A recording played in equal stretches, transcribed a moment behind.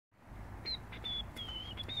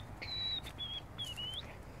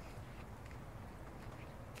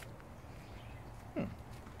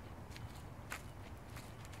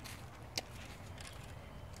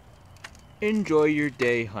enjoy your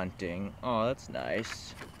day hunting. Oh, that's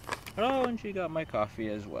nice. Oh, and she got my coffee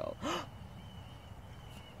as well.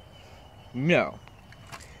 No.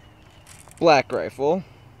 Black Rifle.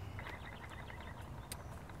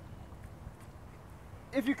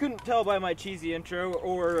 If you couldn't tell by my cheesy intro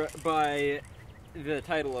or by the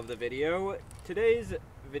title of the video, today's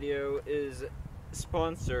video is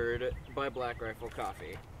sponsored by Black Rifle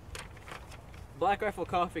Coffee. Black Rifle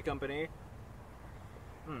Coffee Company.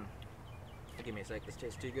 Give me a sec, this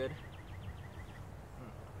tastes too good.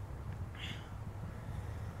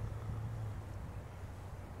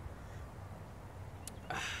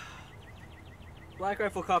 Black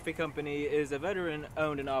Rifle Coffee Company is a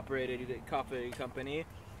veteran-owned and operated coffee company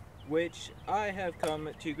which I have come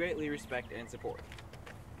to greatly respect and support.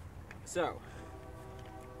 So,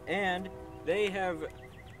 and they have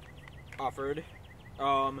offered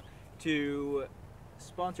to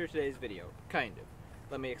sponsor today's video, kind of.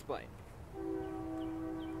 Let me explain.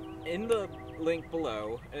 In the link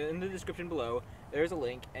below, in the description below, there's a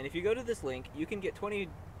link, and if you go to this link, you can get 20%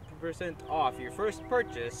 off your first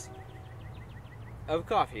purchase of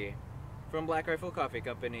coffee from Black Rifle Coffee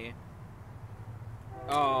Company.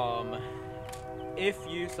 If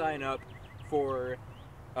you sign up for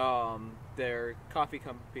their coffee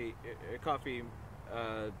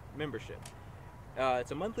membership.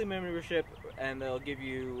 It's a monthly membership, and they'll give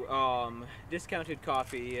you discounted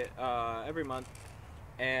coffee every month.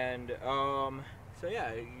 And so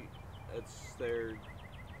yeah, it's their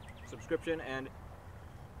subscription, and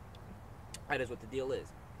that is what the deal is.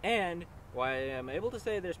 And why I am able to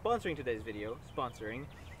say they're sponsoring today's video,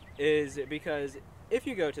 is because if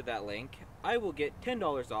you go to that link, I will get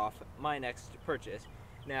 $10 off my next purchase.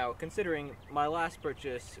 Now, considering my last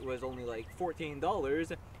purchase was only like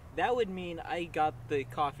 $14, that would mean I got the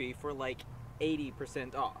coffee for like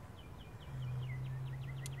 80% off.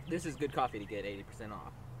 This is good coffee to get 80%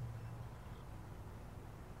 off.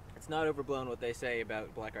 It's not overblown what they say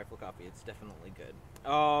about Black Rifle Coffee. It's definitely good.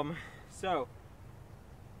 So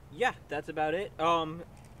yeah, that's about it. And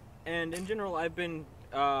in general, I've been,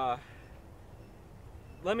 let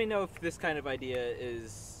me know if this kind of idea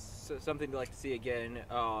is something you'd like to see again.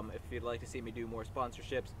 If you'd like to see me do more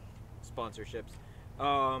sponsorships.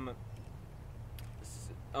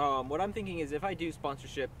 What I'm thinking is if I do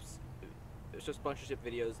sponsorship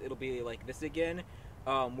videos, it'll be like this again,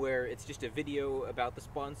 where it's just a video about the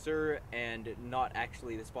sponsor and not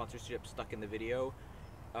actually the sponsorship stuck in the video,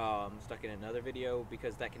 stuck in another video,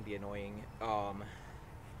 because that can be annoying.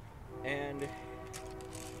 And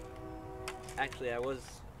actually, I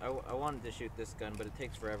wanted to shoot this gun, but it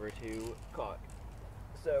takes forever to cock.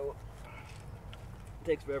 So it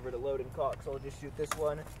takes forever to load and cock, so I'll just shoot this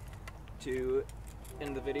one to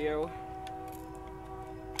end the video.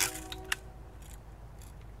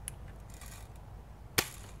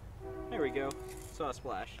 There we go. Saw a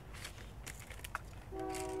splash.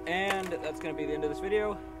 And that's going to be the end of this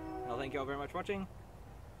video. I'll thank you all very much for watching.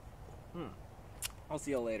 I'll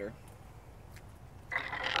see you all later.